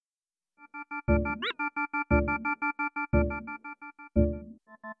Hey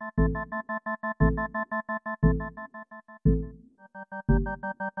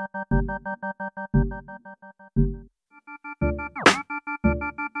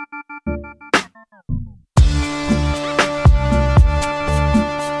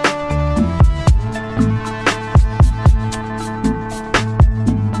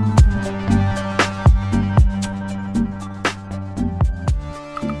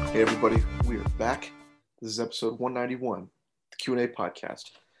everybody, we are back. This is episode 191, the Q&A podcast.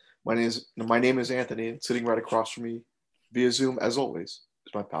 My name is Anthony, and sitting right across from me via Zoom, as always,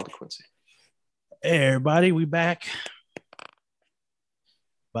 is my pal DeQuincy. Hey everybody, we back.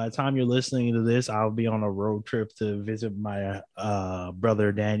 By the time you're listening to this, I'll be on a road trip to visit my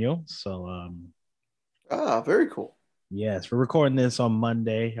brother Daniel. So Very cool. yes, we're recording this on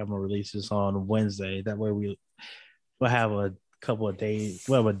Monday. I'm gonna release this on Wednesday. That way we'll have a couple of days,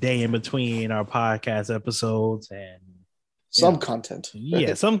 we'll have a day in between our podcast episodes and some content.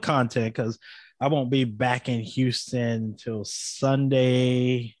 Yeah, some content, because I won't be back in Houston till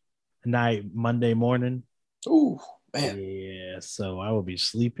Sunday night, Monday morning. Ooh, man. Yeah, so I will be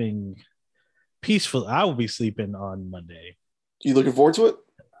sleeping peaceful. I will be sleeping on Monday. You looking forward to it?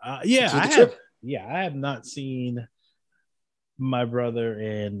 I have not seen my brother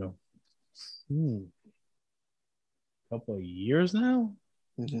in a couple of years now.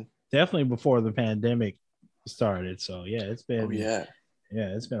 Mm-hmm. Definitely before the pandemic started. So yeah, it's been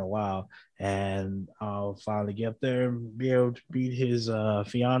it's been a while, and I'll finally get up there and be able to meet his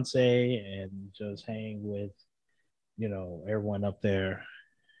fiance and just hang with everyone up there,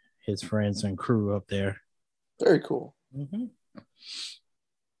 his friends and crew up there. Very cool. Mm-hmm.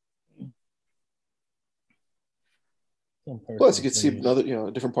 Plus, you could see another,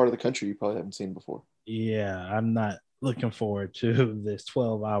 a different part of the country you probably haven't seen before. Yeah, I'm not looking forward to this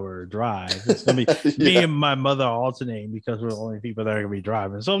 12-hour drive. It's gonna be me and my mother alternating because we're the only people that are gonna be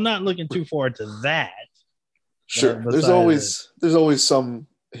driving. So I'm not looking too forward to that. Sure, there's always some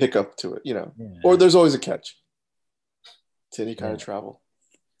hiccup to it, or there's always a catch to any kind of travel.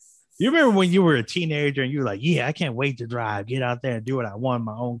 You remember when you were a teenager and you were like, "Yeah, I can't wait to drive, get out there and do what I want in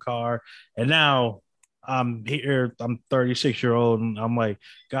my own car," and now I'm here, I'm 36-year-old, and I'm like,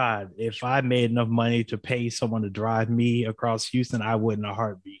 God, if I made enough money to pay someone to drive me across Houston, I would in a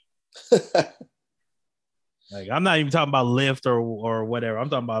heartbeat. Like, I'm not even talking about Lyft or whatever. I'm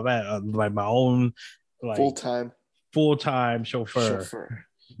talking about that, like my own, like full-time chauffeur.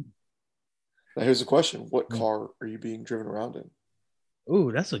 Now, here's the question: what car are you being driven around in?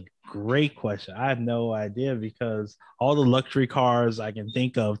 Ooh, that's a great question. I have no idea, because all the luxury cars I can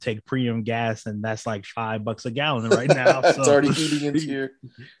think of take premium gas, and that's like $5 a gallon right now. It's already eating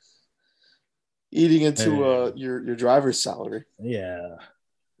into your driver's salary. Yeah,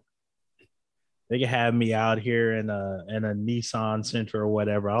 they can have me out here in a Nissan Sentra or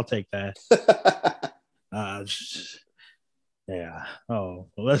whatever. I'll take that. Yeah. Oh,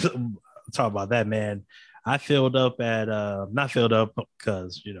 let's talk about that, man. I filled up at not filled up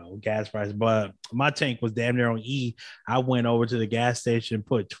because gas price, but my tank was damn near on E. I went over to the gas station,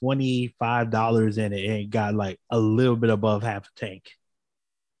 put $25 in it, and got like a little bit above half a tank.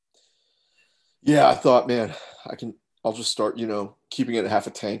 Yeah, I thought, man, I'll just start, keeping it at half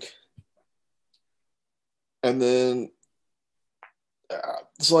a tank. And then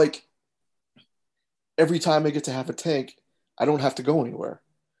it's like every time I get to half a tank, I don't have to go anywhere.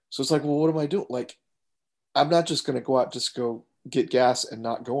 So it's like, well, what am I doing? Like, I'm not just going to go out, just go get gas and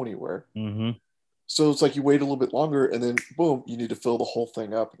not go anywhere. Mm-hmm. So it's like you wait a little bit longer, and then boom, you need to fill the whole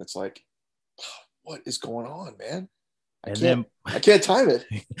thing up. And it's like, what is going on, man? I can't time it.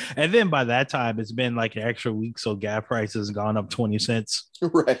 And then by that time, it's been like an extra week, so gas prices have gone up 20 cents.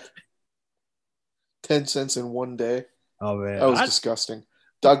 Right. 10 cents in one day. Oh, man. That was disgusting.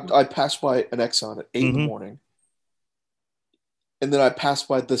 I passed by an Exxon at 8 in the morning. And then I passed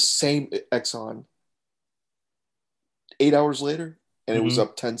by the same Exxon 8 hours later, and it was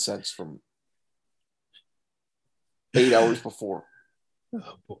up 10 cents from 8 hours before.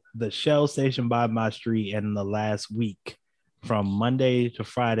 The Shell station by my street in the last week, from Monday to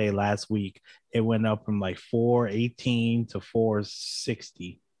Friday last week, it went up from like $4.18 to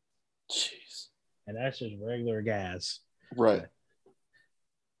 $4.60. Jeez. And that's just regular gas. Right.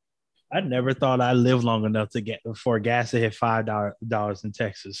 I never thought I'd live long enough to get for gas to hit $5 in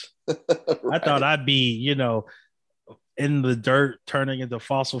Texas. Right. I thought I'd be, in the dirt turning into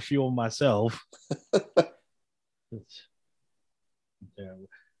fossil fuel myself. All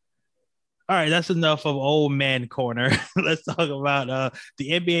right, that's enough of old man corner. Let's talk about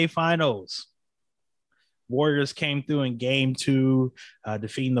the NBA Finals. Warriors came through in game 2,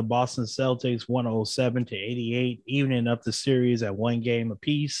 defeating the Boston Celtics 107-88, evening up the series at 1 game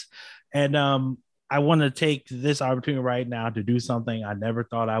apiece. And I want to take this opportunity right now to do something I never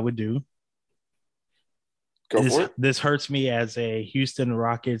thought I would do. This hurts me as a Houston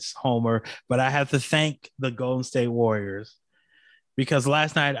Rockets homer, but I have to thank the Golden State Warriors, because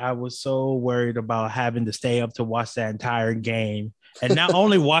last night I was so worried about having to stay up to watch that entire game, and not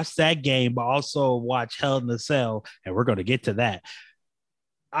only watch that game, but also watch Hell in the Cell, and we're going to get to that.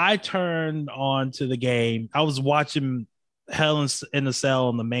 I turned on to the game. I was watching Hell in the Cell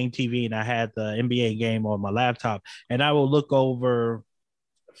on the main TV, and I had the NBA game on my laptop, and I will look over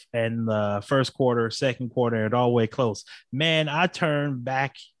in the first quarter, second quarter, and all the way close. Man, I turned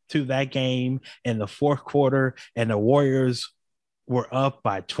back to that game in the fourth quarter, and the Warriors were up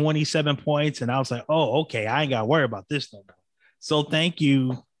by 27 points, and I was like, oh, okay, I ain't got to worry about this no more. So thank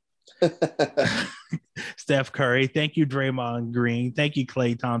you, Steph Curry. Thank you, Draymond Green. Thank you,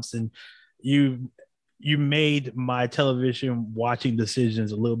 Klay Thompson. You made my television watching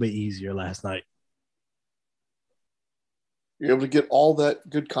decisions a little bit easier last night. You're able to get all that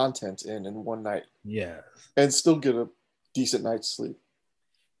good content in one night. Yeah. And still get a decent night's sleep.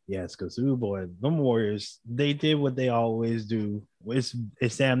 Yes, because boy, the Warriors, they did what they always do. It's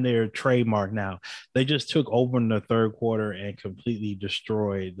damn near trademark now. They just took over in the third quarter and completely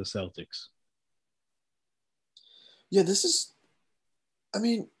destroyed the Celtics. Yeah, this is, I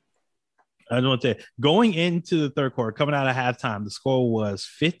mean, I don't want to say, going into the third quarter, coming out of halftime, the score was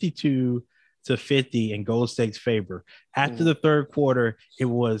 52-50 in Golden State's favor. After the third quarter, it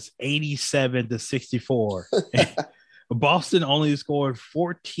was 87-64. Boston only scored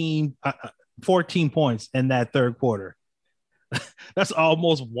 14 points in that third quarter. That's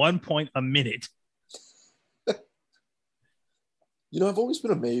almost 1 point a minute. I've always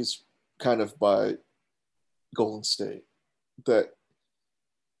been amazed kind of by Golden State that,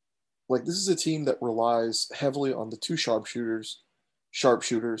 like, this is a team that relies heavily on the two sharpshooters,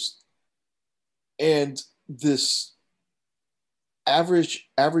 and this average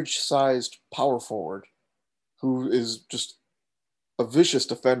sized power forward who is just a vicious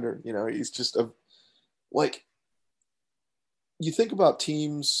defender. He's just you think about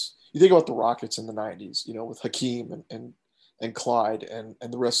teams, you think about the Rockets in the 90s, with Hakeem and Clyde and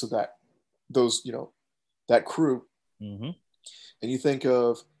the rest of that crew. Mm-hmm. And you think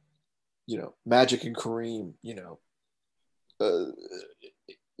of, Magic and Kareem,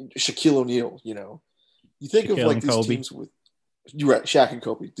 Shaquille O'Neal, you think Shaquille of like these Kobe. Teams with, you're right, Shaq and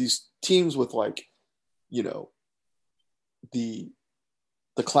Kobe, these teams with like, the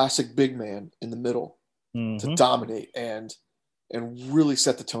classic big man in the middle to dominate and really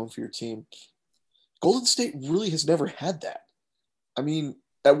set the tone for your team. Golden State really has never had that. I mean,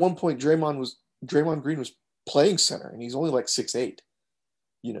 at one point, Draymond Green was playing center, and he's only like 6'8".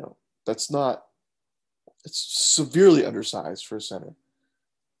 It's severely undersized for a center.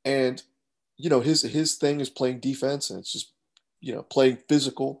 And, his thing is playing defense, and it's just, playing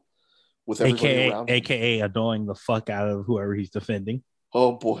physical with everybody around him. AKA annoying the fuck out of whoever he's defending.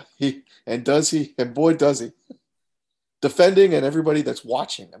 Oh, boy. Does he? And boy, does he. Defending and everybody that's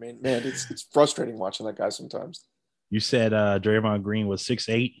watching. I mean, man, it's frustrating watching that guy sometimes. You said Draymond Green was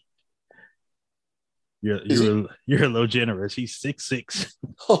 6'8". You're a little generous. He's 6'6".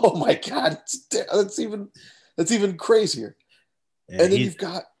 Oh my God, that's even crazier. Yeah, and then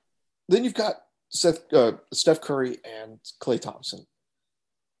you've got Steph Curry and Klay Thompson.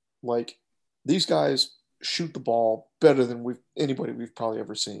 Like, these guys shoot the ball better than anybody we've probably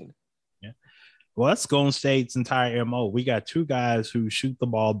ever seen. Yeah. Well, that's Golden State's entire MO. We got two guys who shoot the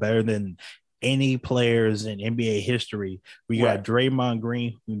ball better than any players in NBA history. We got Draymond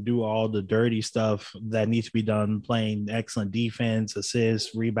Green, who do all the dirty stuff that needs to be done, playing excellent defense,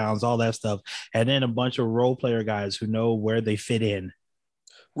 assists, rebounds, all that stuff. And then a bunch of role player guys who know where they fit in.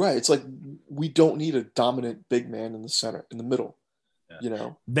 Right. It's like, we don't need a dominant big man in the center, in the middle.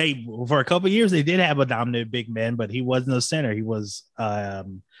 They, for a couple of years, they did have a dominant big man, but he wasn't a center. He was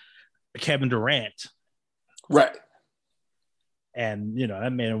Kevin Durant. Right. And,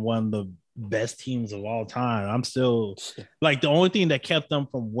 that man won the best teams of all time. I'm still like, the only thing that kept them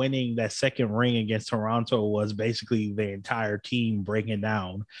from winning that second ring against Toronto was basically the entire team breaking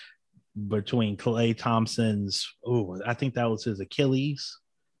down between Klay Thompson's, I think that was his Achilles.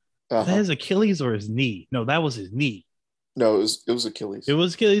 Was that his Achilles or his knee? No, that was his knee. No, it was Achilles. It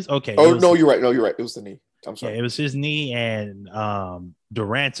was Achilles? Okay. Oh, no, you're right. No, you're right. It was the knee. I'm sorry. Yeah, it was his knee and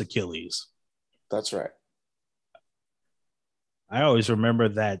Durant's Achilles. That's right. I always remember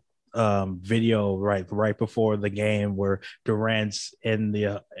that video right before the game where Durant's in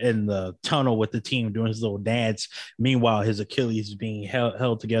the tunnel with the team doing his little dance. Meanwhile, his Achilles is being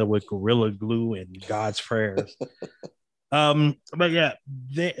held together with Gorilla Glue and God's prayers. But yeah,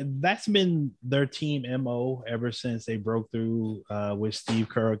 that's been their team MO ever since they broke through with Steve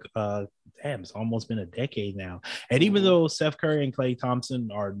Kerr. It's almost been a decade now. And even though Steph Curry and Klay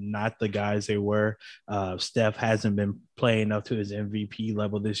Thompson are not the guys they were, Steph hasn't been playing up to his MVP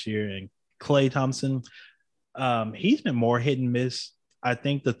level this year, and Klay Thompson, he's been more hit and miss. I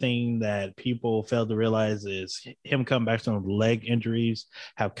think the thing that people fail to realize is him coming back from leg injuries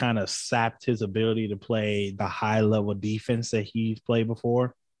have kind of sapped his ability to play the high level defense that he's played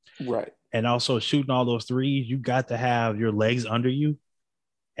before. Right. And also shooting all those threes, you got to have your legs under you.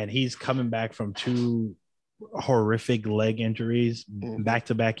 And he's coming back from 2 horrific leg injuries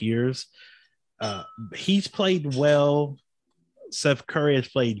back-to-back years. He's played well. Steph Curry has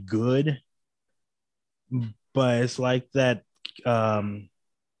played good. But it's like that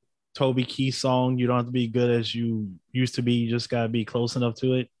Toby Keith song, you don't have to be good as you used to be, you just got to be close enough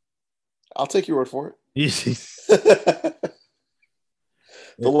to it. I'll take your word for it.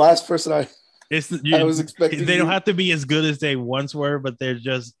 The last person I was expecting. They don't have to be as good as they once were, but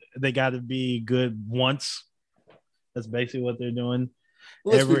they got to be good once. That's basically what they're doing.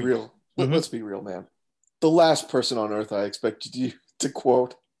 Let's be real. Let's be real, man. The last person on earth I expected you to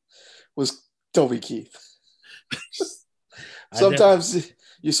quote was Toby Keith. Sometimes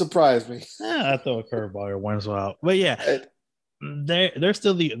you surprise me. I throw a curveball here once in a while, but yeah, they're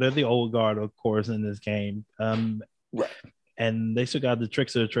still the old guard, of course, in this game. Right. And they still got the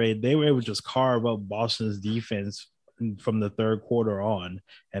tricks of the trade. They were able to just carve up Boston's defense from the third quarter on.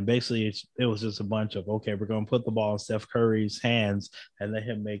 And basically, it was just a bunch of, okay, we're going to put the ball in Steph Curry's hands and let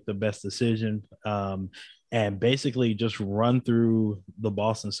him make the best decision. And basically just run through the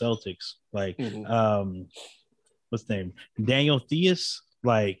Boston Celtics. Like, what's his name? Daniel Theus.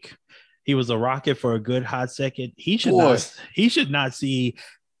 Like, he was a Rocket for a good hot second. He should not see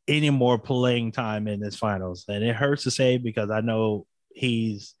any more playing time in this finals, and it hurts to say because I know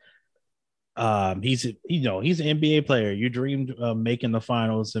he's an NBA player. You dreamed of making the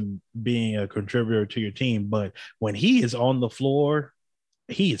finals and being a contributor to your team, but when he is on the floor,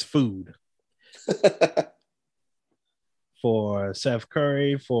 he is food for Steph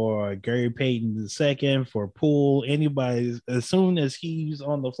Curry, for Gary Payton II, for Poole, anybody. As soon as he's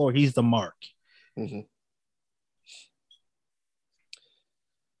on the floor, he's the mark.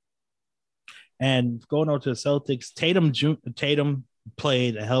 And going on to the Celtics, Tatum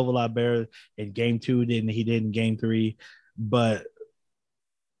played a hell of a lot better in game 2 than he did in game 3. But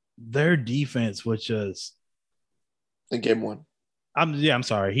their defense was just... In game 1. I'm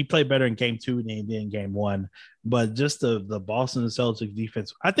sorry. He played better in game 2 than he did in game 1. But just the Boston Celtics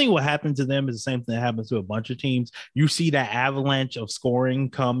defense, I think what happened to them is the same thing that happens to a bunch of teams. You see that avalanche of scoring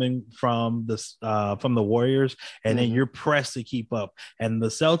coming from the Warriors, and then you're pressed to keep up. And the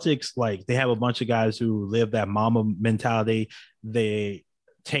Celtics, like, they have a bunch of guys who live that Mamba mentality. They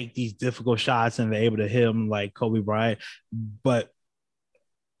take these difficult shots and they're able to hit them like Kobe Bryant. But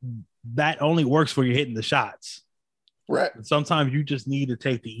that only works for you hitting the shots. Right. Sometimes you just need to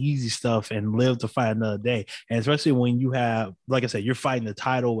take the easy stuff and live to fight another day. And especially when you have, like I said, you're fighting the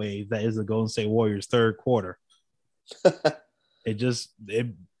tidal wave that is the Golden State Warriors third quarter. It just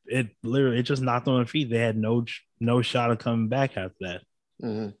knocked on their feet. They had no shot of coming back after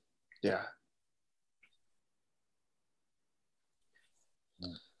that. Yeah.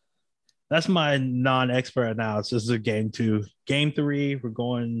 That's my non-expert analysis of game 2. Game 3, we're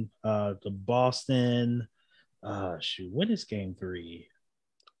going to Boston. When is game 3?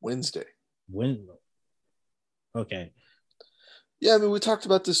 Wednesday. Okay. Yeah, I mean, we talked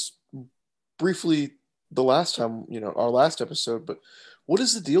about this briefly the last time, our last episode, but what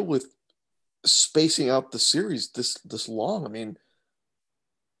is the deal with spacing out the series this long? I mean,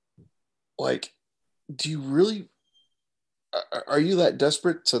 like, do you really, are you that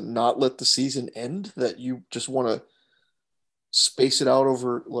desperate to not let the season end that you just want to space it out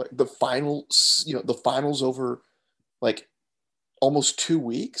over like the finals over like almost 2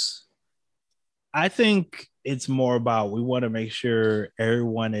 weeks? I think it's more about we want to make sure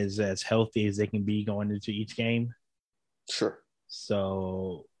everyone is as healthy as they can be going into each game. Sure.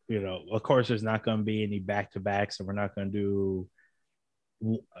 So, of course, there's not going to be any back-to-backs, and we're not going to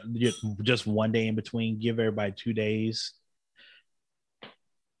do just one day in between, give everybody 2 days.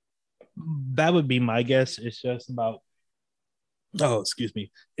 That would be my guess. It's just about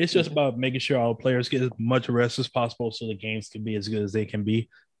It's just about making sure all players get as much rest as possible so the games can be as good as they can be.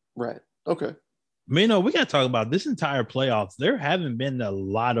 Right. Okay. We got to talk about this entire playoffs. There haven't been a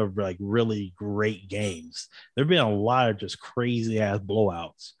lot of like really great games. There've been a lot of just crazy ass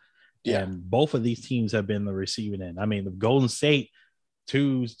blowouts. Yeah. And both of these teams have been the receiving end. I mean, the Golden State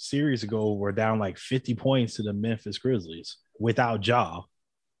 2 series ago were down like 50 points to the Memphis Grizzlies without Ja.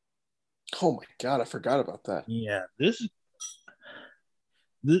 Oh my God, I forgot about that. Yeah,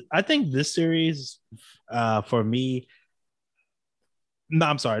 I think this series, for me, no,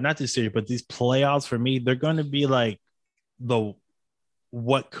 I'm sorry, not this series, but these playoffs for me, they're going to be like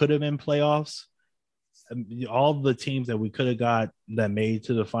what could have been playoffs. All the teams that we could have got that made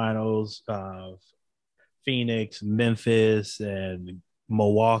to the finals, Phoenix, Memphis, and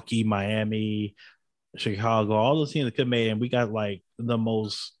Milwaukee, Miami, Chicago, all those teams that could have made, and we got like the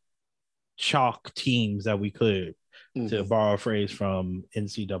most chalk teams that we could, to borrow a phrase from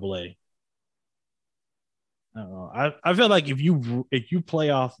NCAA. I don't know. I feel like if you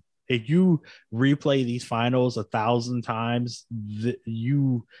replay these finals 1,000 times,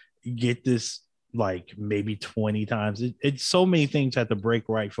 you get this like maybe 20 times. It's so many things have to break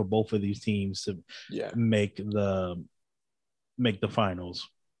right for both of these teams to make the finals.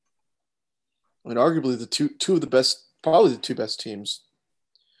 I mean, arguably the two of the best, probably the two best teams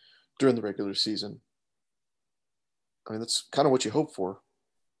during the regular season. I mean, that's kind of what you hope for.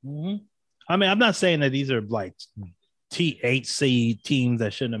 Mm-hmm. I mean, I'm not saying that these are like THC teams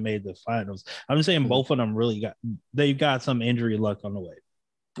that shouldn't have made the finals. I'm just saying both of them really they've got some injury luck on the way.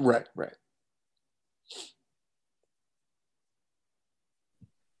 Right.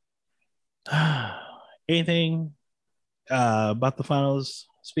 Anything about the finals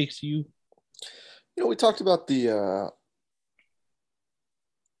speaks to you? We talked about the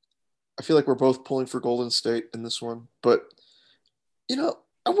I feel like we're both pulling for Golden State in this one, but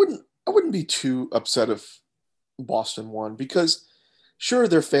I wouldn't be too upset if Boston won, because sure,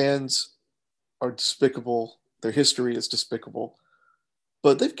 their fans are despicable, their history is despicable,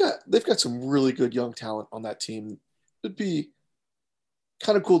 but they've got some really good young talent on that team. It'd be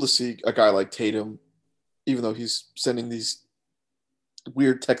kind of cool to see a guy like Tatum, even though he's sending these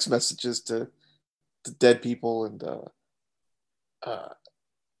weird text messages to dead people, and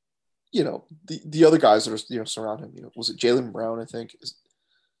the other guys that are surround him. Was it Jaylen Brown? I think.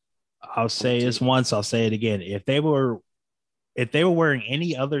 I'll say this once, I'll say it again. If they were wearing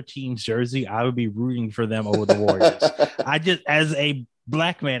any other team's jersey, I would be rooting for them over the Warriors. I just, as a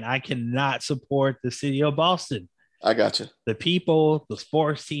black man, I cannot support the city of Boston. I got you. The people, the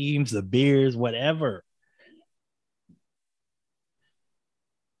sports teams, the beers, whatever.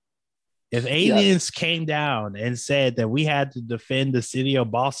 If aliens came down and said that we had to defend the city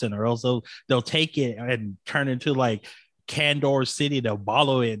of Boston, or else they'll take it and turn it into like Candor City, they'll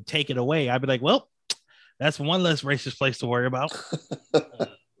follow it and take it away, I'd be like, well, that's one less racist place to worry about.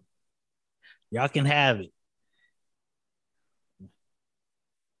 Y'all can have it.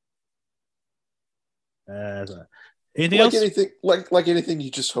 Anything else? Anything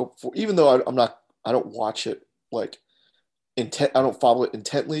you just hope for, even though I don't watch it like I don't follow it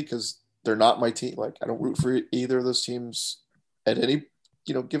intently because they're not my team. Like, I don't root for either of those teams at any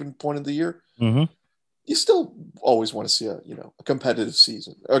given point of the year. Mm-hmm. You still always want to see a competitive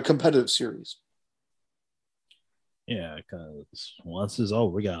season, a competitive series. Yeah, because once it's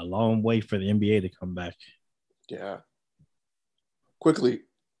over, we got a long way for the NBA to come back. Yeah. Quickly,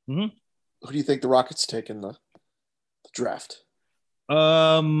 who do you think the Rockets take in the draft?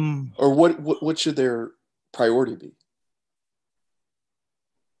 Or what should their priority be?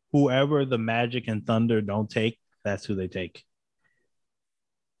 Whoever the Magic and Thunder don't take, that's who they take.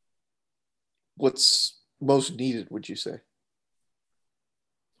 What's most needed, would you say?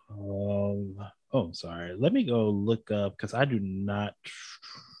 Sorry. Let me go look up, because I do not.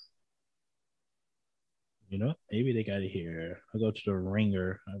 Maybe they got it here. I'll go to the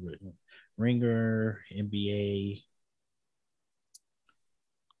Ringer. Ringer NBA.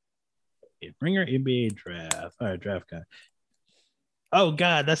 Ringer NBA draft. All right, draft guy. Oh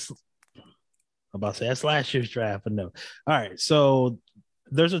God, I'm about to say that's last year's draft, but no. All right, so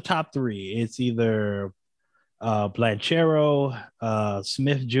there's a top three. It's either Blanchero,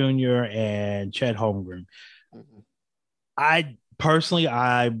 Smith Jr., and Chet Holmgren. Mm-hmm. I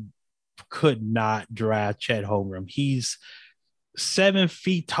could not draft Chet Holmgren. He's 7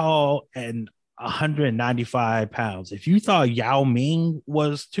 feet tall and 195 pounds. If you thought Yao Ming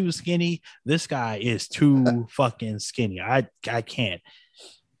was too skinny, this guy is too fucking skinny. I can't.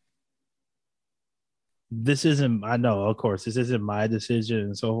 This isn't, I know, of course, this isn't my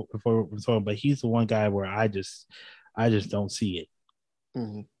decision, but he's the one guy where I just don't see it.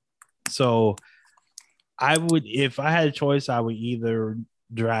 Mm-hmm. So I would, if I had a choice, I would either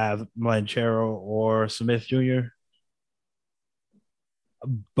draft Blanchero or Smith Jr.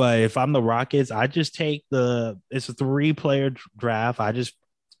 But if I'm the Rockets, I just take it's a 3-player draft.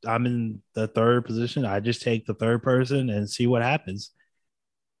 I'm in the third position. I just take the third person and see what happens.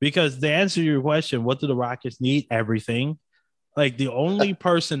 Because to answer your question, what do the Rockets need? Everything. Like the only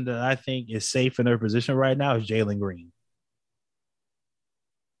person that I think is safe in their position right now is Jalen Green.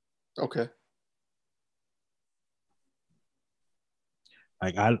 Okay.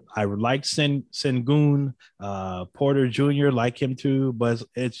 Like I would like Sengun, Porter Jr. like him too, but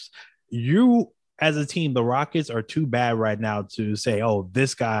it's you as a team. The Rockets are too bad right now to say, oh,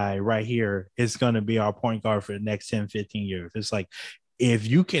 this guy right here is going to be our point guard for the next 10, 15 years. It's like if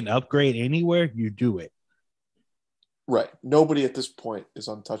you can upgrade anywhere, you do it. Right. Nobody at this point is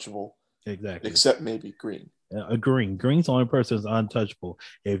untouchable. Exactly. Except maybe Green. Green's the only person that's untouchable.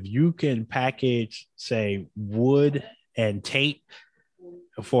 If you can package, say, Wood and Tate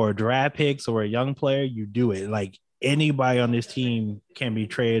for a draft picks or a young player, you do it. Like anybody on this team can be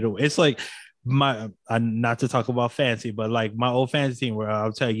traded. It's like not to talk about fancy, but like my old fantasy team where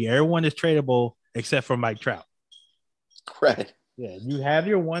I'll tell you everyone is tradable except for Mike Trout. Right. Yeah, you have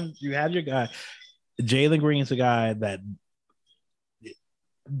your guy. Jalen Green is a guy that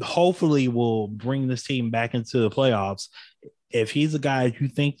hopefully will bring this team back into the playoffs. If he's a guy you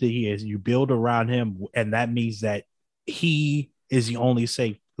think that he is, you build around him, and that means that he is the only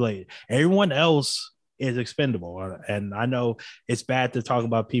safe player. Everyone else is expendable. And I know it's bad to talk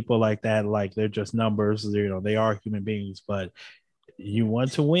about people like that, like they're just numbers, they are human beings, but you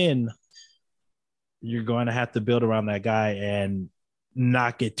want to win, you're going to have to build around that guy and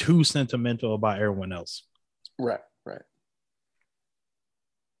not get too sentimental about everyone else. Right.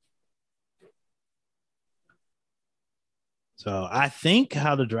 So I think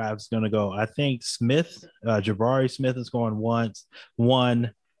how the draft is going to go, I think Jabari Smith is going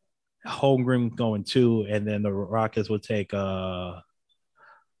one, Holmgren going 2, and then the Rockets will take Pablo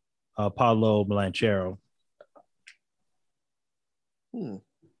Blanchero. I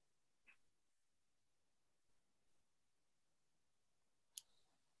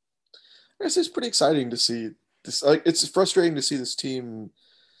guess it's pretty exciting to see this. Like, it's frustrating to see this team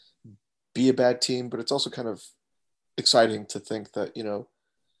be a bad team, but it's also kind of exciting to think that,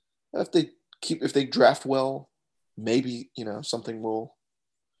 if they draft well, maybe, something will.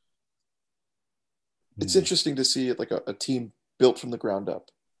 It's interesting to see it like a team built from the ground up.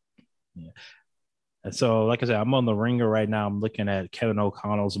 Yeah. And so, like I said, I'm on the Ringer right now. I'm looking at Kevin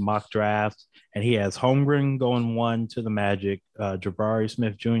O'Connell's mock draft, and he has Holmgren going 1 to the Magic, Jabari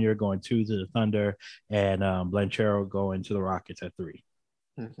Smith Jr. going 2 to the Thunder, and Blanchero going to the Rockets at 3.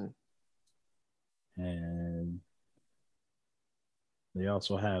 Mm-hmm. And they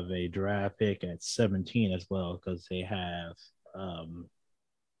also have a draft pick at 17 as well, because they have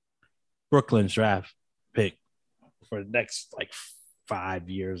Brooklyn's draft pick for the next 5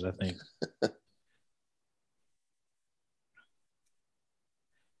 years, I think.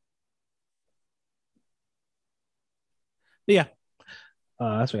 Yeah,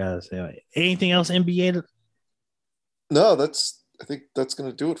 that's what I gotta say. Anything else NBA? No, I think that's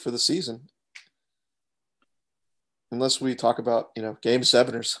gonna do it for the season. Unless we talk about Game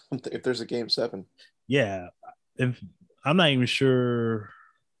 7 or something. If there's a Game 7. Yeah, I'm not even sure.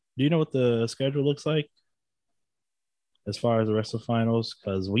 Do you know what the schedule looks like as far as the rest of the finals?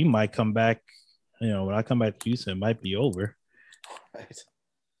 Because we might come back. When I come back to Houston, it might be over. Right.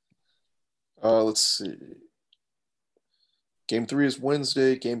 Let's see. Game 3 is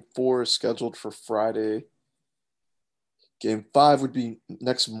Wednesday. Game 4 is scheduled for Friday. Game 5 would be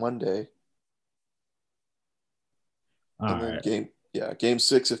next Monday. And then Game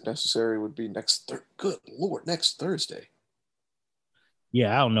 6, if necessary, would be next Thursday.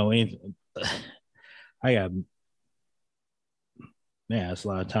 Yeah, I don't know anything. That's a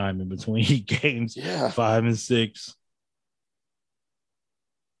lot of time in between games. Yeah. 5 and 6.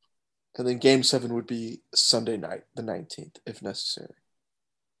 And then Game 7 would be Sunday night, the 19th, if necessary.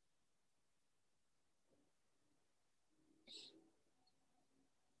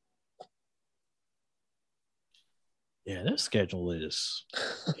 Yeah, their schedule is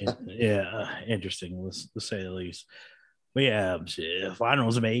interesting, let's say the least. But yeah,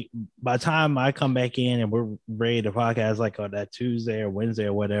 finals, mate. By the time I come back in and we're ready to podcast on that Tuesday or Wednesday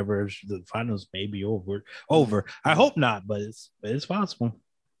or whatever, the finals may be over. I hope not, but it's possible.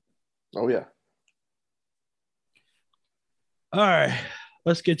 Oh yeah. All right,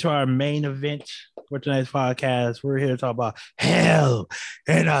 let's get to our main event for tonight's podcast. We're here to talk about Hell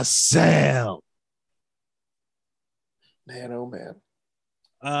in a Cell. Man, oh man.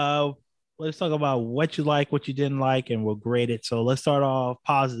 let's talk about what you like, what you didn't like, and we'll grade it. So let's start off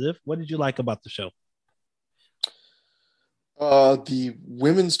positive. What did you like about the show? The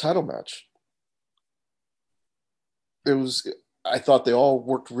women's title match. I thought they all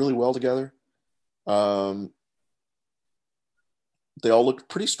worked really well together. They all looked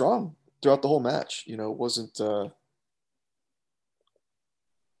pretty strong throughout the whole match. You know, it wasn't, and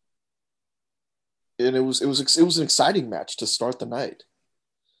it was an exciting match to start the night.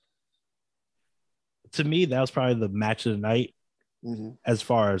 To me, that was probably the match of the night, as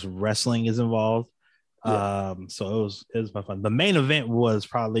far as wrestling is involved. Yeah. So it was my fun. The main event was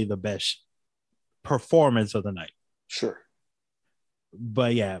probably the best performance of the night. Sure.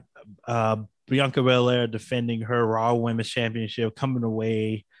 But yeah, Bianca Belair defending her Raw Women's Championship, coming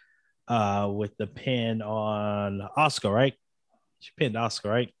away with the pin on Asuka, right? She pinned Asuka,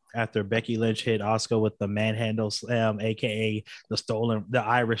 right? After Becky Lynch hit Asuka with the manhandle slam, aka the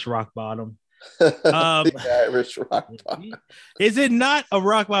Irish rock bottom. The Irish rock bottom. Is it not a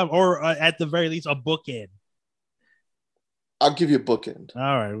rock bottom, or at the very least a bookend? I'll give you a bookend. All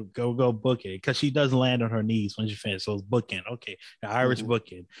right, go bookend, because she does land on her knees when she finishes. So it's bookend. Okay, the Irish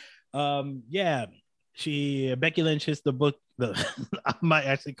bookend. Yeah, Becky Lynch hits the book. I might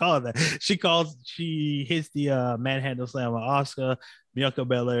actually call it that. She hits the manhandle slam on Asuka. Bianca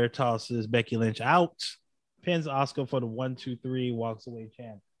Belair tosses Becky Lynch out, pins Asuka for the 1-2-3, walks away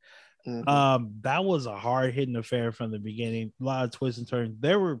champ. That was a hard hitting affair from the beginning. A lot of twists and turns.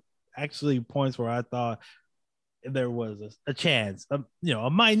 There were actually points where I thought there was a chance, a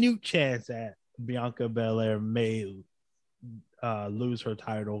minute chance that Bianca Belair may lose her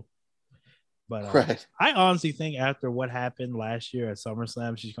title. But right. I honestly think after what happened last year at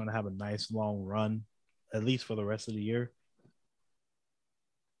SummerSlam, she's going to have a nice long run, at least for the rest of the year.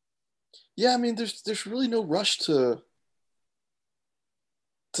 Yeah, I mean, there's really no rush to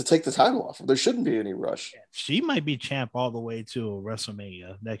take the title off. There shouldn't be any rush. She might be champ all the way to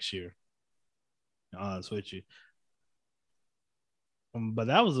WrestleMania next year. Honest with you. But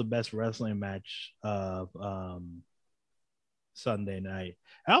that was the best wrestling match of Sunday night.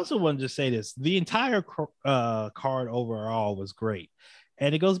 I also wanted to say this. The entire card overall was great.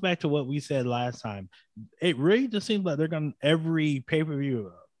 And it goes back to what we said last time. It really just seems like they're going to, every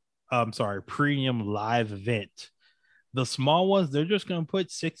pay-per-view, premium live event, the small ones, they're just going to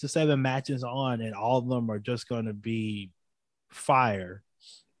put 6 to 7 matches on, and all of them are just going to be fire.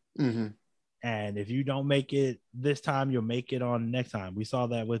 And if you don't make it this time, you'll make it on next time. We saw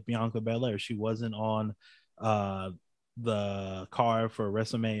that with Bianca Belair. She wasn't on the card for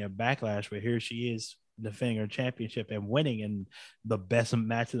WrestleMania Backlash, but here she is defending her championship and winning in the best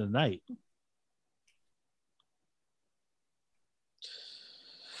match of the night.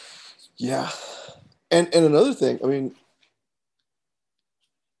 Yeah. And another thing, I mean,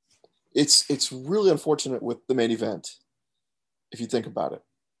 it's really unfortunate with the main event, if you think about it,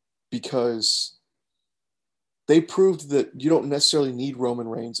 because they proved that you don't necessarily need Roman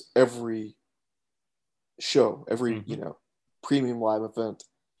Reigns every show, every premium live event.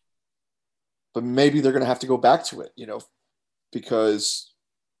 But maybe they're going to have to go back to it, because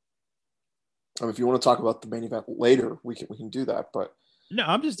if you want to talk about the main event later, we can do that. But no,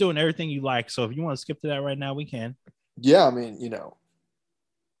 I'm just doing everything you like. So if you want to skip to that right now, we can. Yeah, I mean,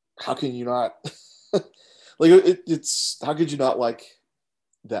 how can you not how could you not like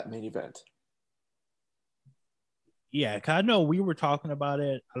that main event? Yeah, cause I know we were talking about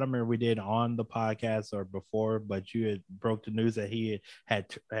it. I don't remember we did on the podcast or before, but you had broke the news that he had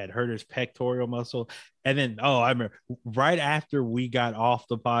hurt his pectoral muscle, and then I remember right after we got off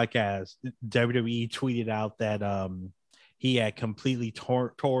the podcast, WWE tweeted out that he had completely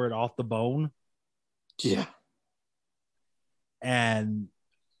tore it off the bone. Yeah, and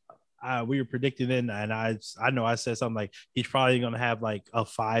we were predicting it, and I know I said something like he's probably going to have like a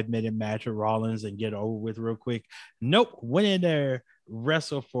 5-minute match with Rollins and get over with real quick. Nope, went in there,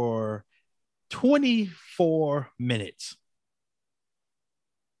 wrestled for 24 minutes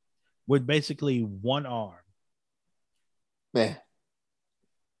with basically one arm. Man.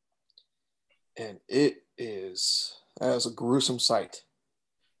 And that is a gruesome sight.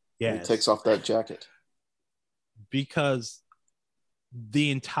 Yeah, he takes off that jacket. Because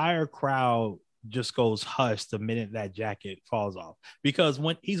the entire crowd just goes hush the minute that jacket falls off, because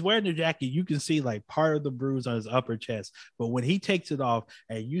when he's wearing the jacket, you can see like part of the bruise on his upper chest, but when he takes it off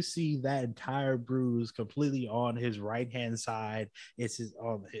and you see that entire bruise completely on his right hand side, it's his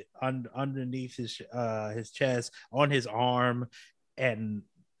underneath his chest, on his arm, and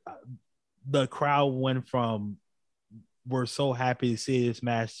the crowd went from "we're so happy to see this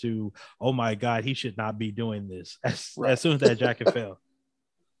match" to "oh my god, he should not be doing this" as soon as that jacket fell.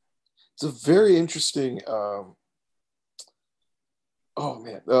 it's a very interesting. Oh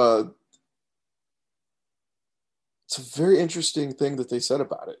man, it's a very interesting thing that they said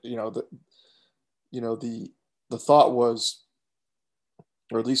about it. The thought was,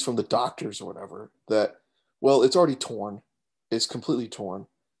 or at least from the doctors or whatever, that well, it's already torn, it's completely torn,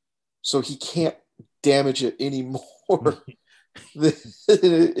 so he can't damage it any more than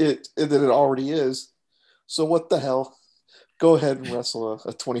it already is. So what the hell? Go ahead and wrestle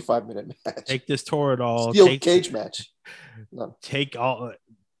a 25-minute match. Take this Toradol. Steel cage match. No. Take all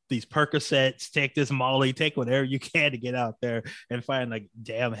these Percocets, take this Molly, take whatever you can to get out there and find like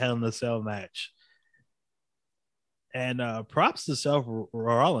damn Hell in a Cell match. And props to Seth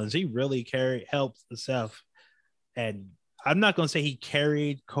Rollins. He really helped Seth. And I'm not going to say he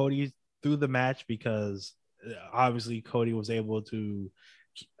carried Cody through the match because obviously Cody was able to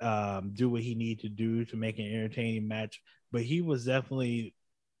do what he needed to do to make an entertaining match. But he was definitely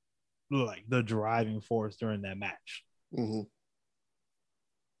like the driving force during that match. Mm-hmm.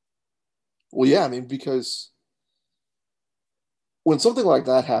 Well, yeah, I mean, because when something like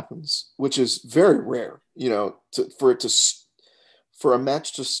that happens, which is very rare, for a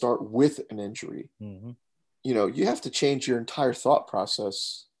match to start with an injury, mm-hmm. You have to change your entire thought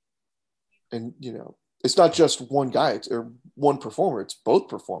process. And, it's not just one guy or one performer, it's both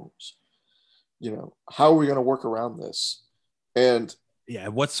performers. How are we going to work around this? And yeah,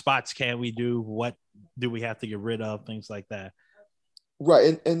 what spots can we do? What do we have to get rid of? Things like that.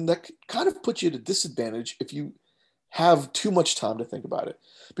 Right. And that kind of puts you at a disadvantage if you have too much time to think about it.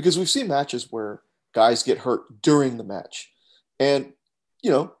 Because we've seen matches where guys get hurt during the match. And,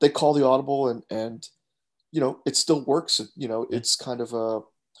 they call the audible and it still works. It's kind of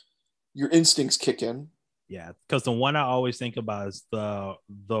your instincts kick in. Yeah, because the one I always think about is the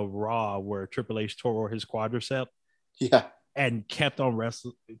Raw where Triple H tore his quadricep. Yeah. And kept on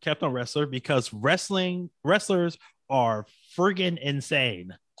wrestler because wrestlers are friggin'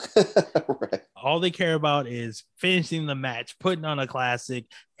 insane. Right. All they care about is finishing the match, putting on a classic,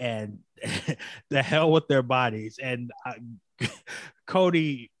 and the hell with their bodies. And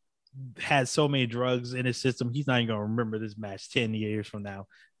Cody has so many drugs in his system, he's not even going to remember this match 10 years from now.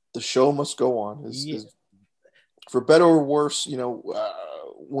 The show must go on. Is for better or worse,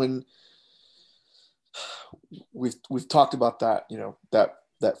 when we've talked about that,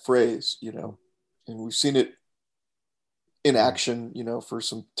 that phrase, and we've seen it in action, for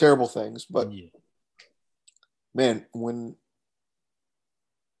some terrible things. But man, when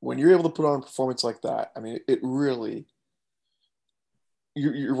you're able to put on a performance like that, I mean, it really,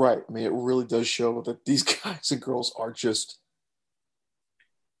 you're right. I mean, it really does show that these guys and girls are just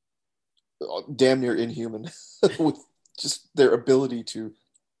damn near inhuman with just their ability to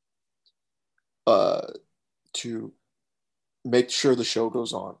make sure the show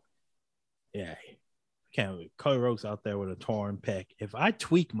goes on. Yeah. Can't wait. Cody Rhodes out there with a torn pec. If I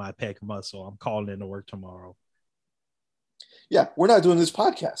tweak my pec muscle, I'm calling into work tomorrow. Yeah, we're not doing this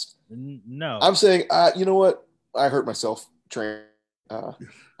podcast. No. I'm saying, you know what? I hurt myself training.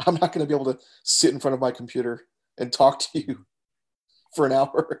 I'm not going to be able to sit in front of my computer and talk to you for an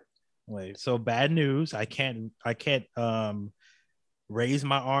hour. Wait, so bad news. I can't raise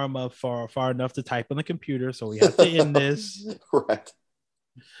my arm up far enough to type on the computer, so we have to end this. Right.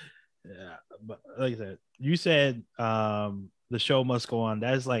 Yeah, but like I said, you said the show must go on.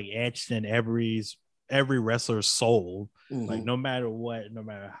 That's like etched in every wrestler's soul. Mm-hmm. Like no matter what, no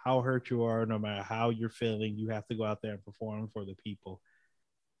matter how hurt you are, no matter how you're feeling, you have to go out there and perform for the people.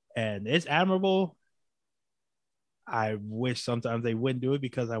 And it's admirable. I wish sometimes they wouldn't do it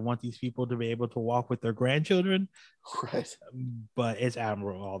because I want these people to be able to walk with their grandchildren. Right. But it's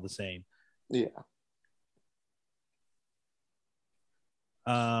admirable all the same. Yeah.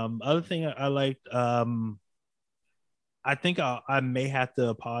 Other thing I liked, I think I may have to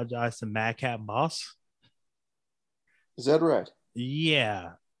apologize to Madcap Moss. Is that right?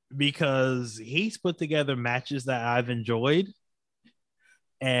 Yeah, because he's put together matches that I've enjoyed.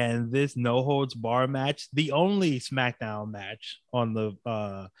 And this no holds bar match, the only SmackDown match on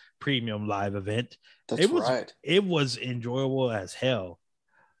the premium live event. That's right. It was enjoyable as hell.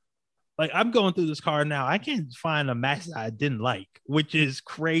 Like I'm going through this card now. I can't find a match that I didn't like, which is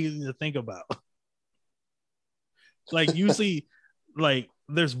crazy to think about. Like usually, like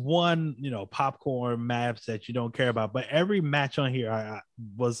there's one, popcorn match that you don't care about, but every match on here,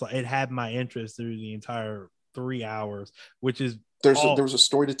 it had my interest through the entire 3 hours, which is there was a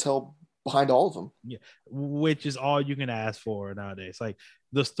story to tell behind all of them. Yeah, which is all you can ask for nowadays. Like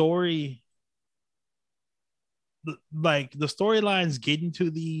the story. Like the storylines getting to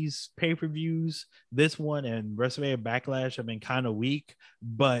these pay-per-views, this one and WrestleMania Backlash have been kind of weak,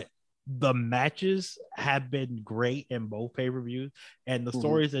 but the matches have been great in both pay-per-views, and the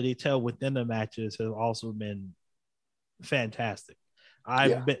stories that they tell within the matches have also been fantastic.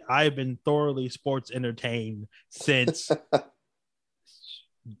 I've been thoroughly sports entertained since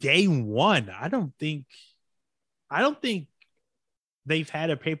day one. I don't think they've had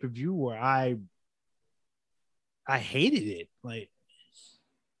a pay-per-view where I hated it. Like,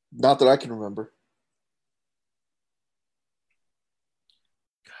 not that I can remember.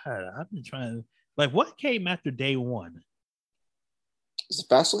 God, I've been trying. Like, what came after day one? Is it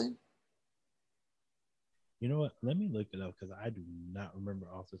Fastlane? You know what? Let me look it up because I do not remember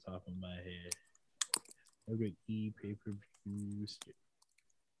off the top of my head. WWE pay-per-views.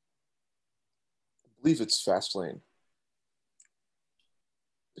 I believe it's Fastlane.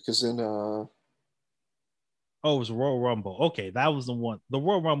 Because in oh, it was Royal Rumble. Okay, that was the one. The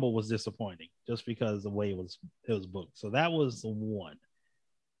Royal Rumble was disappointing just because the way it was booked. So that was the one.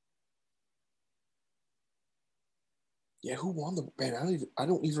 Yeah, who won the man? I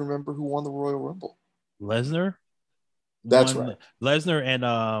don't even remember who won the Royal Rumble. Lesnar. That's right. Lesnar and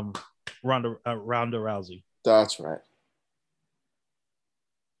Ronda Rousey. That's right.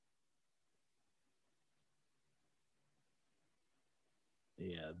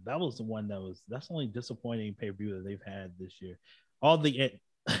 Yeah, that was the one that's the only disappointing pay-per-view that they've had this year. All the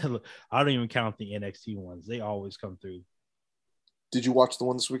I don't even count the NXT ones. They always come through. Did you watch the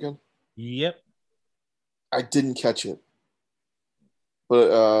one this weekend? Yep. I didn't catch it.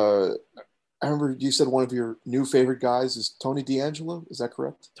 But I remember you said one of your new favorite guys is Tony D'Angelo. Is that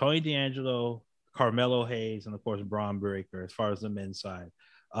correct? Tony D'Angelo, Carmelo Hayes, and of course Braun Breaker. As far as the men's side,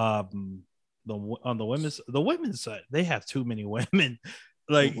 on the women's side, they have too many women.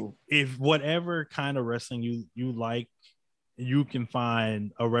 Like, if whatever kind of wrestling you like, you can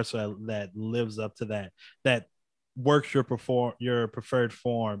find a wrestler that lives up to that works your preferred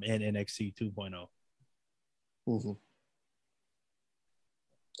form in NXT 2.0. Mm-hmm.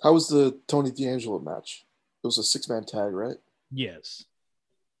 How was the Tony D'Angelo match? It was a 6-man tag, right? Yes.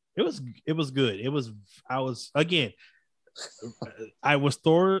 It was good. I was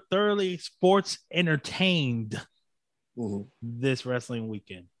thoroughly sports entertained this wrestling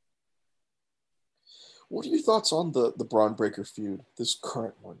weekend. What are your thoughts on the Braun Breaker feud, this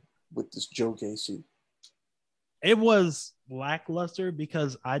current one with this Joe Gacy? It was lackluster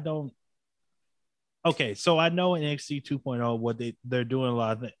because I don't. Okay, so I know in NXT 2.0 what they're doing a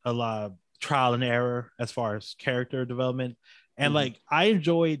lot of trial and error as far as character development, and like I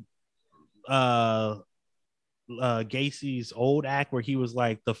enjoyed Gacy's old act where he was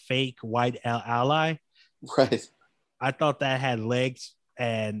like the fake white ally. Right. I thought that had legs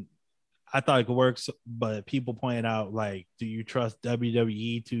and I thought it could work, but people pointed out, like, do you trust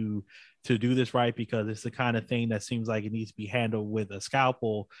WWE to do this right? Because it's the kind of thing that seems like it needs to be handled with a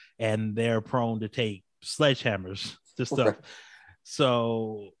scalpel, and they're prone to take sledgehammers to stuff. Right.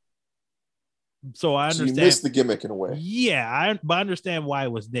 So I understand. So you missed the gimmick in a way. Yeah, but I understand why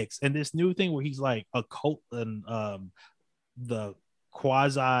it was Nix. And this new thing where he's like a cult and the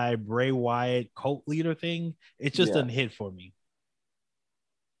quasi Bray Wyatt cult leader thing, it just doesn't hit for me.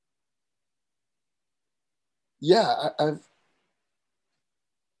 Yeah,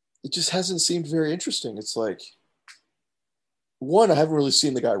 it just hasn't seemed very interesting. It's like, one, I haven't really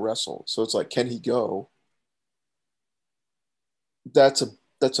seen the guy wrestle, so it's like, can he go? That's a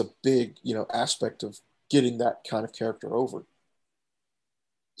big, aspect of getting that kind of character over.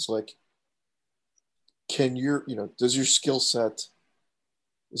 It's like, can does your skill set,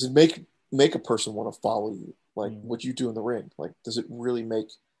 does it make a person want to follow you? Like what you do in the ring? Like, does it really make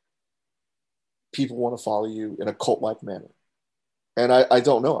people want to follow you in a cult-like manner? And I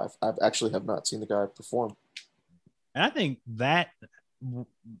don't know. I've actually have not seen the guy perform. And I think that,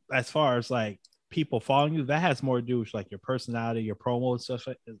 as far as like people following you, that has more to do with like your personality, your promo and stuff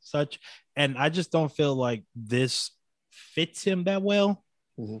and such. And I just don't feel like this fits him that well.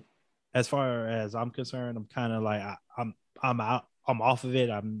 Mm-hmm. As far as I'm concerned, I'm kind of like I'm out. I'm off of it.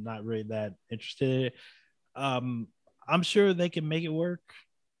 I'm not really that interested in it. I'm sure they can make it work.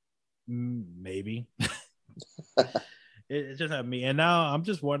 Maybe. It's just not me. And now I'm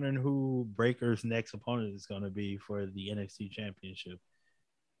just wondering who Breaker's next opponent is going to be for the NXT Championship.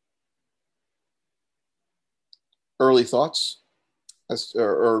 Early thoughts,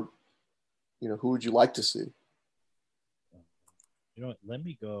 or who would you like to see? You know what? Let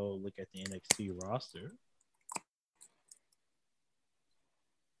me go look at the NXT roster.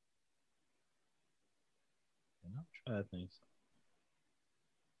 And I'm trying to think.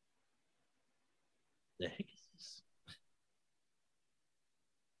 The heck is this?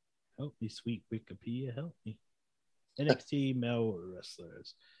 Help me, sweet Wikipedia. Help me. NXT male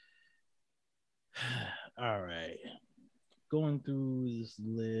wrestlers. All right. Going through this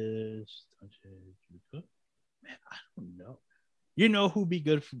list. Man, I don't know. You know who'd be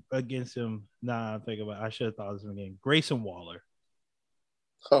good against him? Nah, I'm thinking about. I should have thought of this again. Grayson Waller.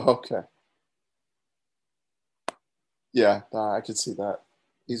 Oh, okay. Yeah, I could see that.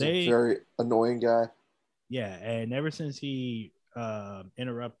 He's a very annoying guy. Yeah, and ever since he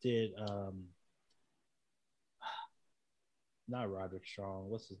interrupted, not Roderick Strong.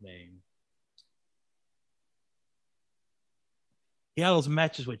 What's his name? He had those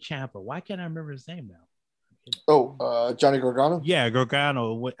matches with Ciampa. Why can't I remember his name now? Oh, Johnny Gargano? Yeah,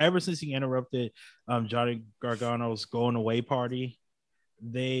 Gargano. Ever since he interrupted Johnny Gargano's going away party,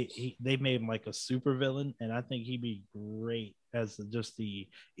 they made him like a super villain, and I think he'd be great as just the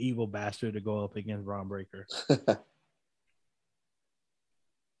evil bastard to go up against Bron Breakker.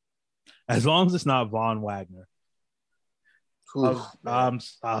 As long as it's not Von Wagner. Oof, I'm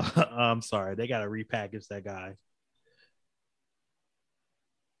sorry. They got to repackage that guy.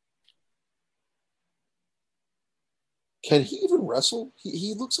 Can he even wrestle?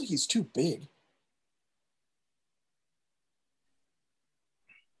 He looks like he's too big.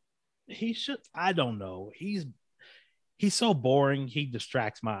 He should. I don't know. He's so boring. He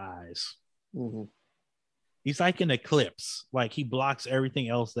distracts my eyes. Mm-hmm. He's like an eclipse. Like he blocks everything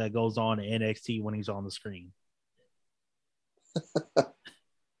else that goes on in NXT when he's on the screen.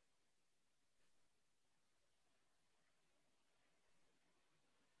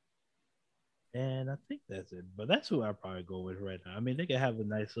 And I think that's it. But that's who I'd probably go with right now. I mean, they could have a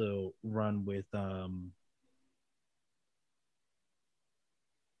nice little run with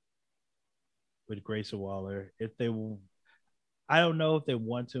Grayson Waller. If they, I don't know if they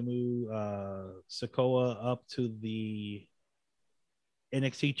want to move Sikoa up to the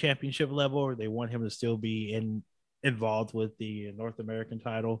NXT championship level, or they want him to still be involved with the North American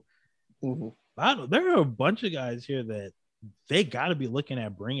title. Mm-hmm. There are a bunch of guys here that they got to be looking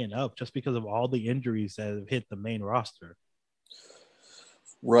at bringing up just because of all the injuries that have hit the main roster.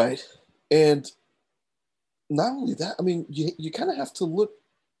 Right. And not only that, I mean, you kind of have to look.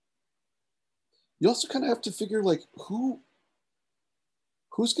 You also kind of have to figure like who's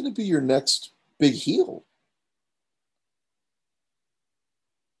going to be your next big heel.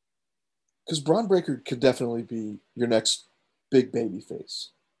 Because Bron Breakker could definitely be your next big baby face.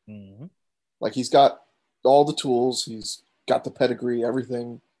 Mm-hmm. Like he's got all the tools, he's got the pedigree,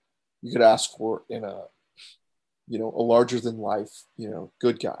 everything you could ask for in a larger than life,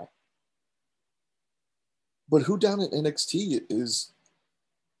 good guy. But who down at NXT is,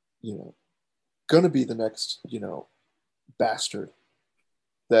 going to be the next, bastard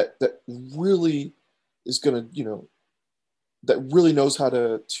that really is going to, that really knows how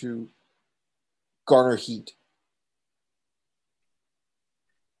to garner heat.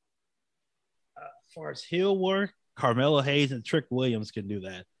 As far as heel work, Carmelo Hayes and Trick Williams can do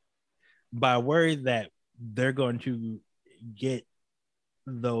that. But I worry that they're going to get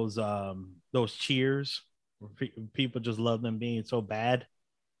those cheers. People just love them being so bad.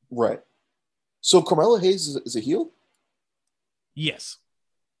 Right. So Carmelo Hayes is a heel? Yes.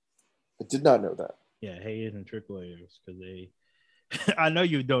 I did not know that. Yeah, Hayes and Trick Williams, because they I know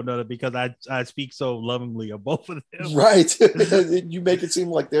you don't know that because I speak so lovingly of both of them. Right. You make it seem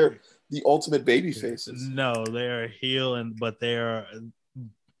like they're the ultimate baby faces. No, they're heel, but they're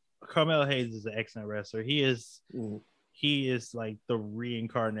Carmelo Hayes is an excellent wrestler. He is like the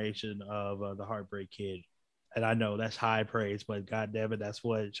reincarnation of the Heartbreak Kid. And I know that's high praise, but God damn it, that's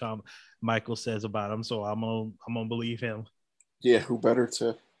what Shawn Michaels says about him. So I'm gonna believe him. Yeah, who better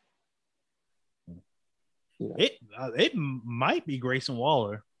to? Yeah. It might be Grayson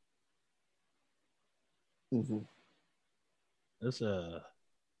Waller. Mm-hmm. It's a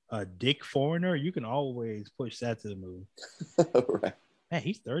Dick Foreigner. You can always push that to the moon. Right. Man,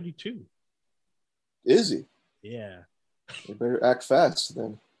 he's 32. Is he? Yeah. You better act fast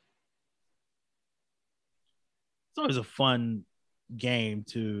then. It's always a fun game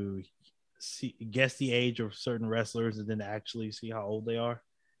to guess the age of certain wrestlers and then actually see how old they are.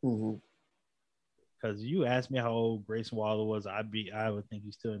 Mm-hmm. Because you asked me how old Grayson Waller was, I would think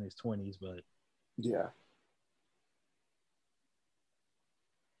he's still in his 20s, but yeah.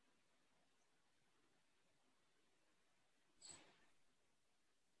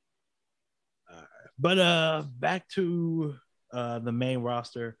 But back to the main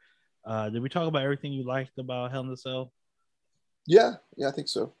roster. Did we talk about everything you liked about Hell in a Cell? Yeah, I think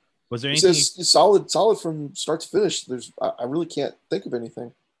so. Was there anything? It's solid from start to finish. I really can't think of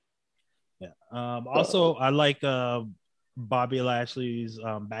anything. Yeah. Also, I like Bobby Lashley's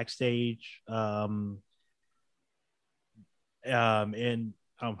backstage. And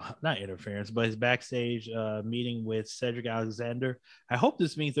not interference, but his backstage meeting with Cedric Alexander. I hope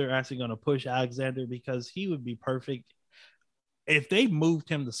this means they're actually going to push Alexander, because he would be perfect if they moved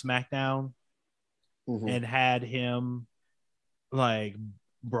him to SmackDown and had him like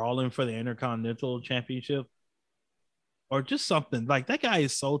brawling for the Intercontinental Championship or just something. Like, that guy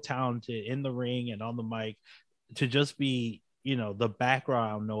is so talented in the ring and on the mic. To just be, the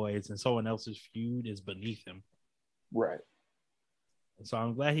background noise and someone else's feud is beneath him. Right. So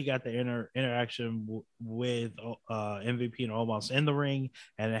I'm glad he got the interaction with MVP and Omos in the ring,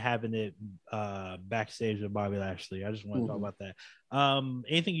 and then having it backstage with Bobby Lashley. I just want to talk about that.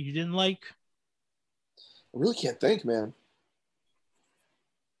 Anything you didn't like? I really can't think, man.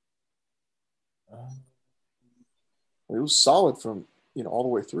 It was solid from all the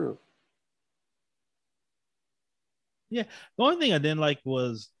way through. Yeah, the only thing I didn't like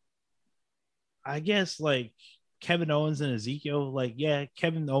was, I guess, like, Kevin Owens and Ezekiel. Like, yeah,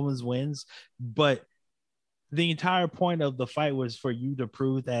 Kevin Owens wins, but the entire point of the fight was for you to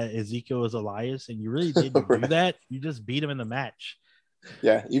prove that Ezekiel is Elias, and you really didn't right. do that. You just beat him in the match.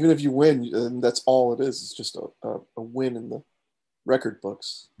 Yeah, even if you win, and that's all it is. It's just a win in the record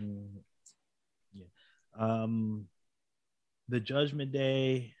books. Yeah. The Judgment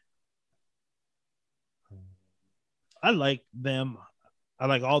Day, I like them. I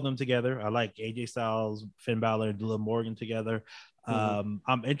like all of them together. I like AJ Styles, Finn Balor, and Liv Morgan together. I'm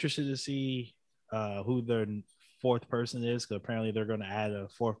interested to see who their fourth person is, because apparently they're going to add a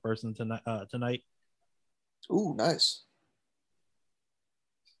fourth person tonight. Ooh, nice.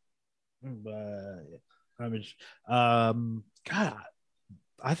 But God,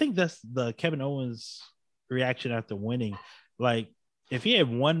 I think that's the Kevin Owens reaction after winning. Like, if he had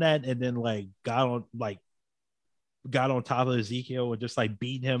won that and then like got on top of Ezekiel and just like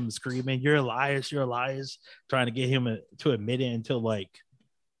beating him, screaming, "You're Elias, you're Elias," trying to get him to admit it until like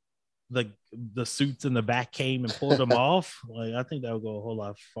the suits in the back came and pulled him off. Like, I think that would go a whole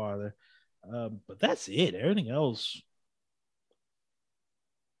lot farther. But that's it. Everything else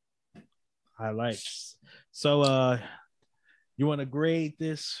I like. So you want to grade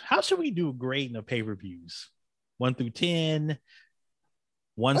this? How should we do grading the pay-per-views? 1 through 10,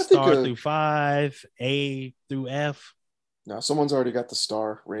 1 star through 5, A through F. No, someone's already got the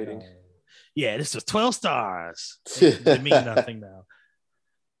star rating. Yeah, this is 12 stars. It means nothing now.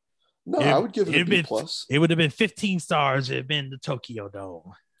 No, I would give it a B+. It would have been 15 stars. It had been the Tokyo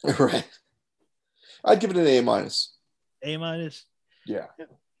Dome. Right. I'd give it an A-. A-? Yeah.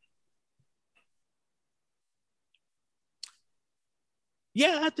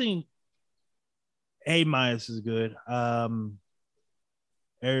 Yeah, I think A- is good.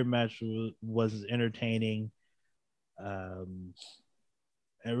 Every match was entertaining. And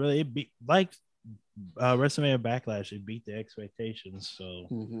really, it beat, like WrestleMania Backlash, it beat the expectations. So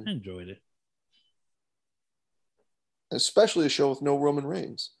I enjoyed it. Especially a show with no Roman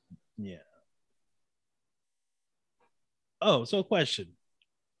Reigns. Yeah. Oh, so question.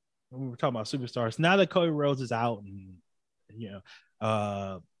 We were talking about superstars. Now that Cody Rhodes is out, and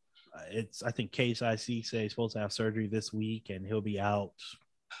it's, I think KSIC say he's supposed to have surgery this week, and he'll be out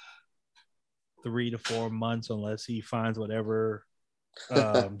 3 to 4 months unless he finds whatever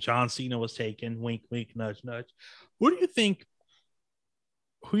John Cena was taken. Wink, wink, nudge, nudge. Who do you think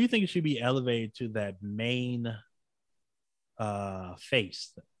should be elevated to that main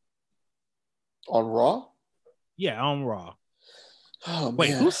face on Raw? Yeah, on Raw. Oh,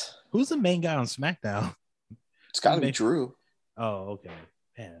 wait, man. Who's the main guy on SmackDown? It's got to be Drew. Oh, okay.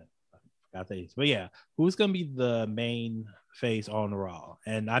 Man, I forgot that. But yeah, who's gonna be the main face on Raw?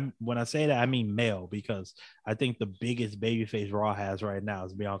 And when I say that, I mean male, because I think the biggest babyface Raw has right now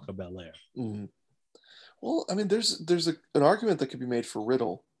is Bianca Belair. Mm-hmm. Well, I mean, there's an argument that could be made for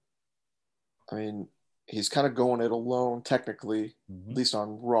Riddle. I mean, he's kind of going it alone technically, at least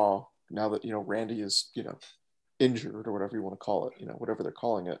on Raw. Now that Randy is injured or whatever you want to call it, whatever they're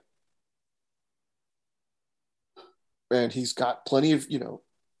calling it. And he's got plenty of,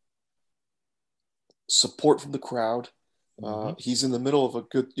 support from the crowd. He's in the middle of a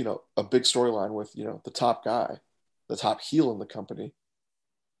good, a big storyline with, the top guy, the top heel in the company.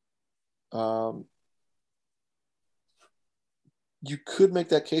 You could make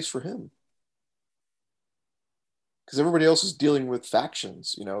that case for him. Because everybody else is dealing with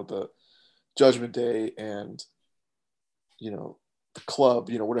factions, the Judgment Day and, the club,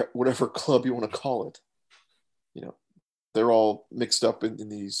 whatever club you want to call it. They're all mixed up in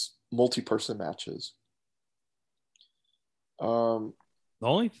these multi-person matches. But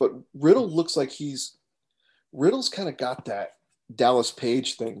Riddle looks like Riddle's kind of got that Dallas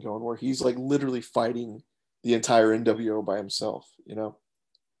Page thing going where he's like literally fighting the entire NWO by himself,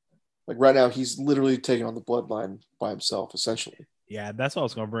 Like right now, he's literally taking on the bloodline by himself, essentially. Yeah, that's what I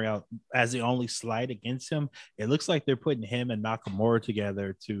was going to bring out as the only slight against him. It looks like they're putting him and Nakamura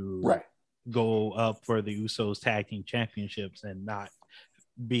together to go up for the Usos tag team championships and not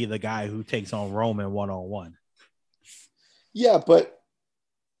be the guy who takes on Roman one-on-one. Yeah, but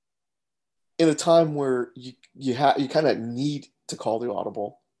in a time where you kind of need to call the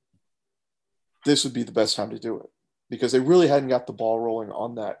audible, this would be the best time to do it because they really hadn't got the ball rolling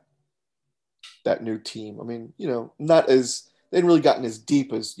on that new team. I mean, not as they hadn't really gotten as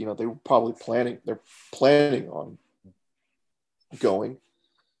deep as they were probably planning. They're planning on going,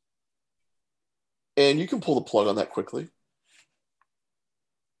 and you can pull the plug on that quickly,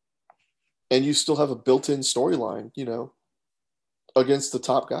 and you still have a built-in storyline, against the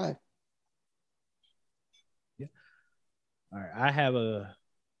top guy. Yeah. All right, I have a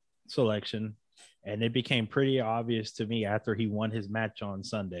selection, and it became pretty obvious to me after he won his match on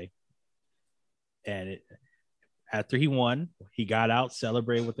Sunday. And after he won, he got out,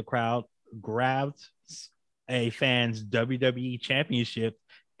 celebrated with the crowd, grabbed a fan's WWE championship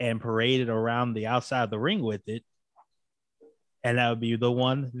and paraded around the outside of the ring with it. And that would be the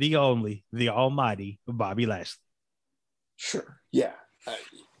one, the only, the almighty Bobby Lashley. Sure. Yeah.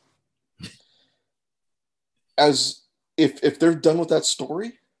 As if they're done with that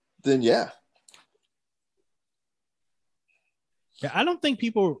story, then yeah. Yeah, I don't think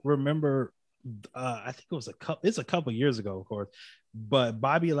people remember. I think it's a couple years ago, of course, but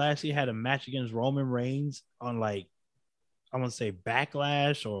Bobby Lashley had a match against Roman Reigns on I want to say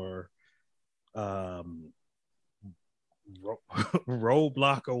Backlash or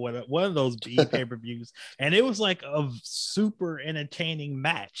Roadblock or one of those B pay-per-views, and it was like a super entertaining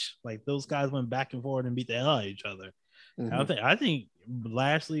match. Like those guys went back and forth and beat the hell out of each other. Mm-hmm. I think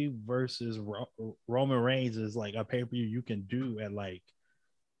Lashley versus Roman Reigns is like a pay-per-view you can do at like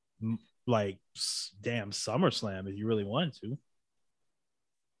damn SummerSlam if you really want to.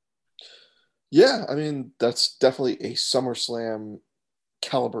 Yeah, I mean that's definitely a SummerSlam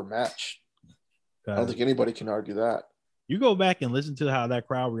caliber match. I don't think anybody can argue that. You go back and listen to how that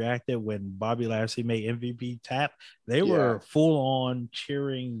crowd reacted when Bobby Lashley made MVP tap. They were full on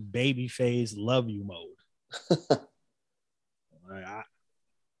cheering babyface love you mode.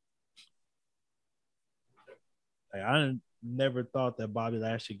 I never thought that Bobby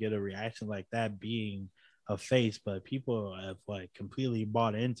Lashley get a reaction like that being a face, but people have like completely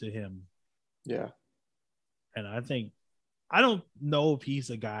bought into him. Yeah. And I don't know if he's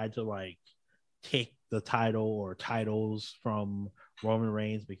a guy to like take the title or titles from Roman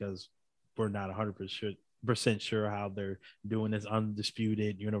Reigns because we're not 100% sure how they're doing this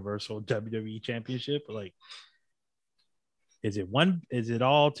undisputed universal WWE championship. Like, is it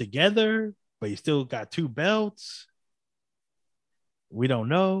all together, but you still got two belts? We don't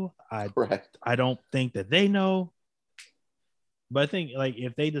know. I don't think that they know. But I think like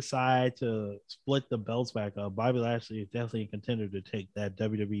if they decide to split the belts back up, Bobby Lashley is definitely a contender to take that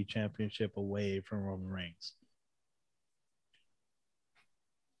WWE championship away from Roman Reigns.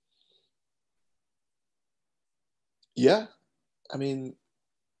 Yeah. I mean,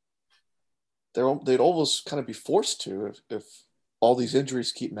 they'd almost kind of be forced to if all these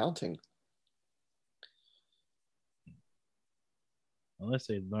injuries keep mounting. Unless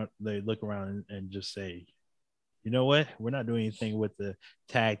they look around and just say, you know what? We're not doing anything with the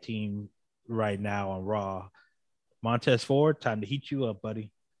tag team right now on Raw. Montez Ford, time to heat you up,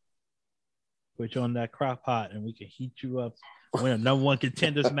 buddy. Put you on that crock pot and we can heat you up. Win a number one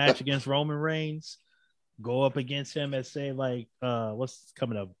contenders match against Roman Reigns. Go up against him and say, like, what's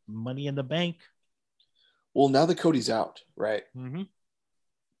coming up? Money in the Bank? Well, now that Cody's out, right? Mm-hmm.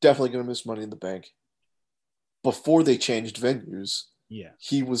 Definitely going to miss Money in the Bank. Before they changed venues,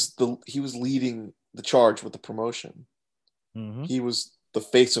 he was leading the charge with the promotion. Mm-hmm. He was the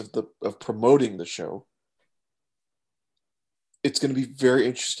face of promoting the show. It's going to be very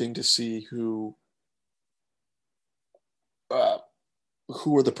interesting to see who are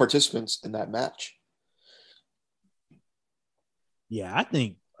the participants in that match. Yeah, I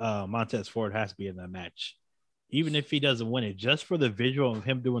think Montez Ford has to be in that match. Even if he doesn't win it, just for the visual of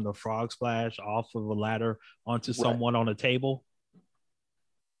him doing the frog splash off of a ladder onto someone on a table.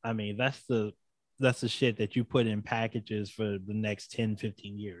 I mean, that's the shit that you put in packages for the next 10,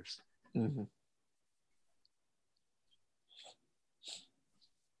 15 years. Mm-hmm.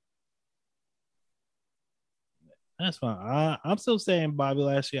 That's fine. I'm still saying Bobby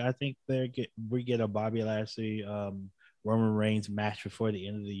Lashley. I think we get a Bobby Lashley Roman Reigns match before the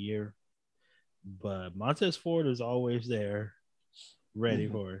end of the year. But Montez Ford is always there, ready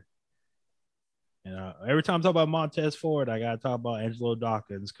for it. And every time I talk about Montez Ford, I gotta talk about Angelo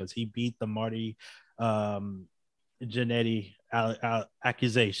Dawkins because he beat the Marty Jannetty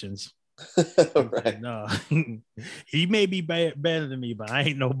accusations. Right. No, he may be better than me, but I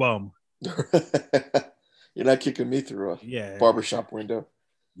ain't no bum. You're not kicking me through a barbershop window.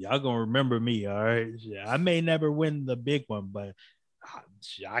 Y'all gonna remember me, all right? I may never win the big one, but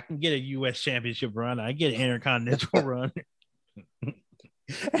I can get a U.S. championship run. I get an intercontinental run.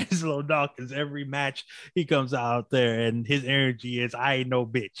 Angelo Dawkins, every match he comes out there and his energy is I ain't no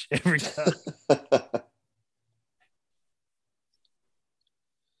bitch every time.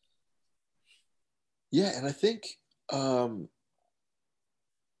 Yeah, and I think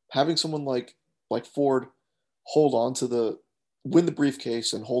having someone like Ford win the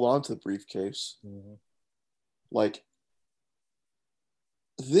briefcase and hold on to the briefcase, like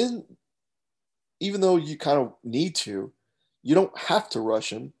then even though you kind of need to, you don't have to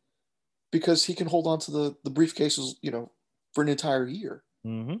rush him because he can hold on to the briefcases, for an entire year.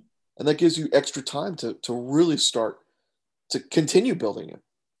 Mm-hmm. And that gives you extra time to really start to continue building it.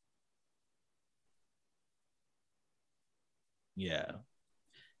 Yeah.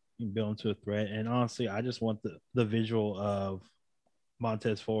 You can build into a threat. And honestly, I just want the visual of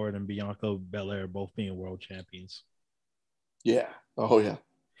Montez Ford and Bianca Belair both being world champions. Yeah. Oh, yeah.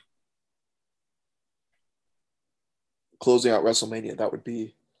 Closing out WrestleMania, that would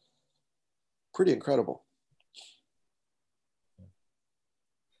be pretty incredible.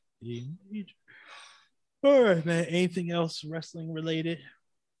 All right, man. Anything else wrestling related?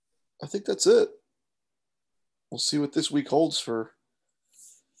 I think that's it. We'll see what this week holds for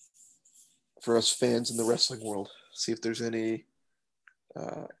us fans in the wrestling world. See if there's any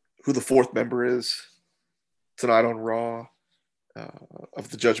who the fourth member is tonight on Raw of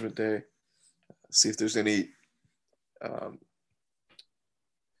the Judgment Day. See if there's any,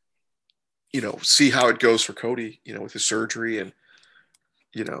 see how it goes for Cody, with his surgery and,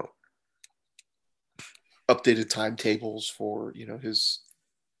 updated timetables for, his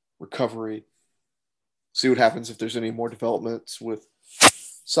recovery. See what happens if there's any more developments with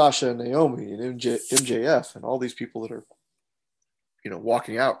Sasha and Naomi and MJF and all these people that are,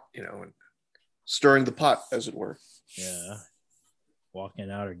 walking out, and stirring the pot, as it were. Yeah.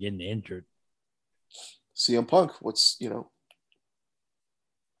 Walking out or getting injured. CM Punk,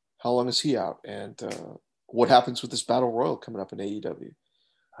 how long is he out? And what happens with this Battle Royal coming up in AEW?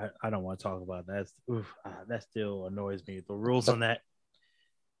 I don't want to talk about that. That still annoys me. The rules on that.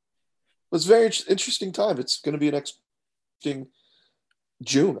 It's a very interesting time. It's going to be an interesting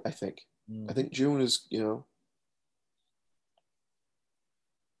June, I think. I think June is,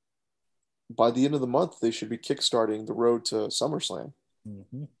 by the end of the month, they should be kickstarting the road to SummerSlam.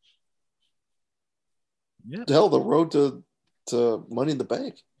 Mm-hmm. Yeah. Hell, the road to Money in the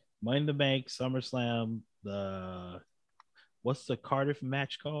Bank. Money in the Bank, SummerSlam, what's the Cardiff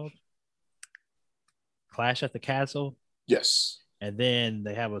match called? Clash at the Castle? Yes. And then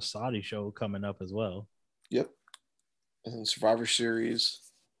they have a Saudi show coming up as well. Yep. And then Survivor Series.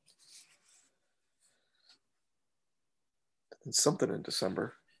 And something in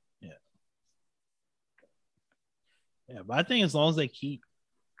December. Yeah. Yeah, but I think as long as they keep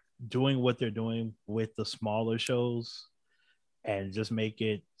doing what they're doing with the smaller shows and just make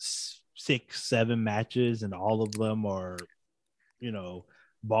it 6-7 matches and all of them are,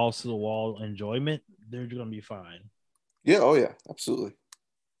 balls to the wall enjoyment, they're going to be fine. Yeah. Oh, yeah. Absolutely.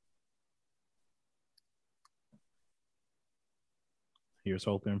 Here's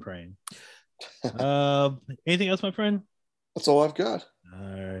hoping and praying. Anything else, my friend? That's all I've got. All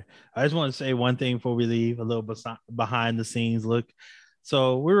right. I just want to say one thing before we leave, a little behind the scenes look.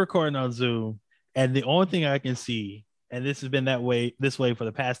 So we're recording on Zoom, and the only thing I can see, and this has been this way for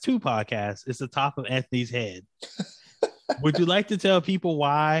the past 2 podcasts, is the top of Anthony's head. Would you like to tell people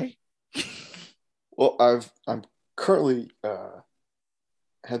why? Well, I'm currently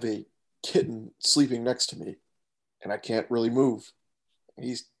have a kitten sleeping next to me, and I can't really move.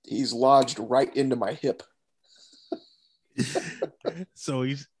 He's lodged right into my hip. So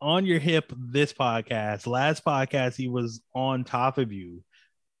he's on your hip this podcast. Last podcast, he was on top of you.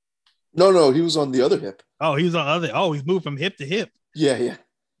 No, he was on the other hip. Oh, he was on other. Oh, he's moved from hip to hip. Yeah.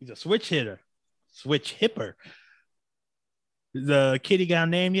 He's a switch hitter, switch hipper. The kitty got a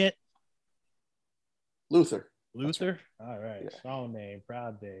name yet? Luther. Luther? All right. Yeah. Strong name.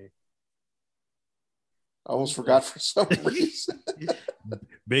 Proud day. I almost forgot for some reason.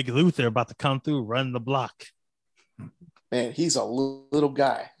 Big Luther about to come through, run the block. Man, he's a little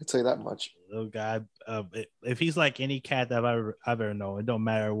guy. I'll tell you that much. Little guy. If he's like any cat that I've ever known, it don't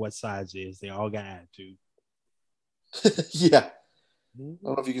matter what size it is. They all got attitude. Yeah. I don't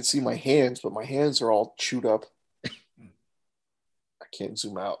know if you can see my hands, but my hands are all chewed up. I can't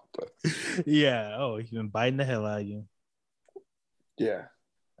zoom out, but yeah. Oh, he's been biting the hell out of you. Yeah.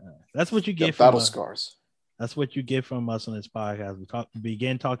 That's what you get from battle scars. That's what you get from us on this podcast. We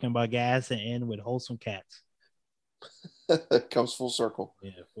begin talking about gas and end with wholesome cats. It comes full circle.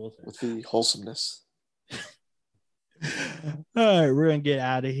 Yeah, full circle. With the wholesomeness. All right, we're gonna get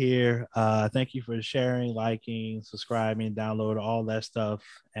out of here. Thank you for sharing, liking, subscribing, download all that stuff,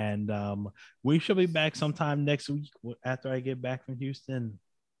 and we should be back sometime next week after I get back from Houston.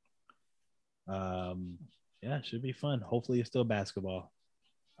 Yeah, it should be fun. Hopefully, it's still basketball.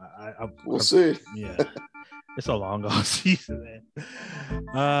 We'll see. Yeah, it's a long off season,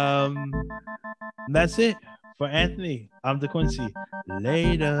 man. That's it for Anthony. I'm DeQuincy.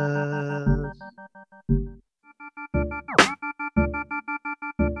 Later.